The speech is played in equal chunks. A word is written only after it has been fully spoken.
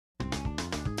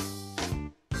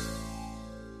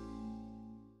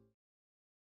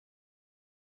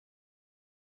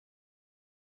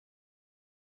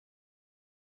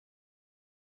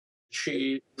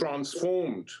she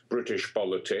transformed British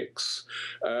politics.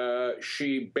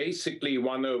 She basically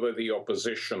won over the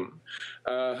opposition.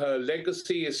 Her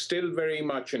legacy is still very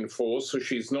much in force, so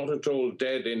she's not at all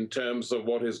dead in terms of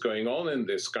what is going on in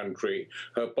this country.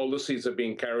 Her policies are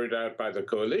being carried out by the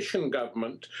coalition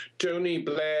government. Tony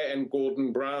Blair and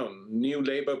Gordon Brown, new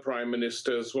Labour prime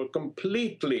ministers, were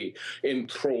completely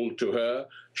enthralled to her.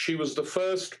 She was the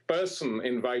first person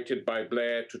invited by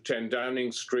Blair to 10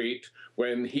 Downing Street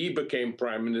when he became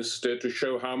prime minister to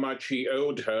show how much he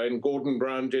owed her, and Gordon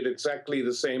Brown did exactly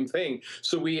the same thing.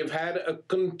 So we have had a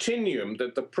continuum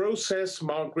that the process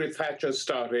Margaret Thatcher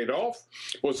started off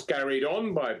was carried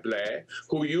on by Blair,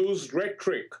 who used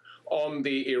rhetoric on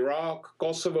the Iraq,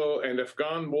 Kosovo, and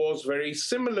Afghan wars very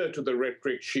similar to the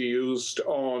rhetoric she used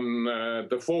on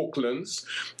the Falklands.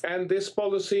 And this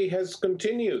policy has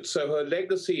continued. So her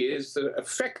legacy is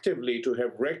effectively to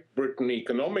have wrecked Britain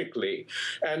economically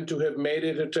and to have made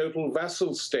it a total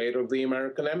vassal state of the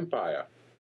American empire.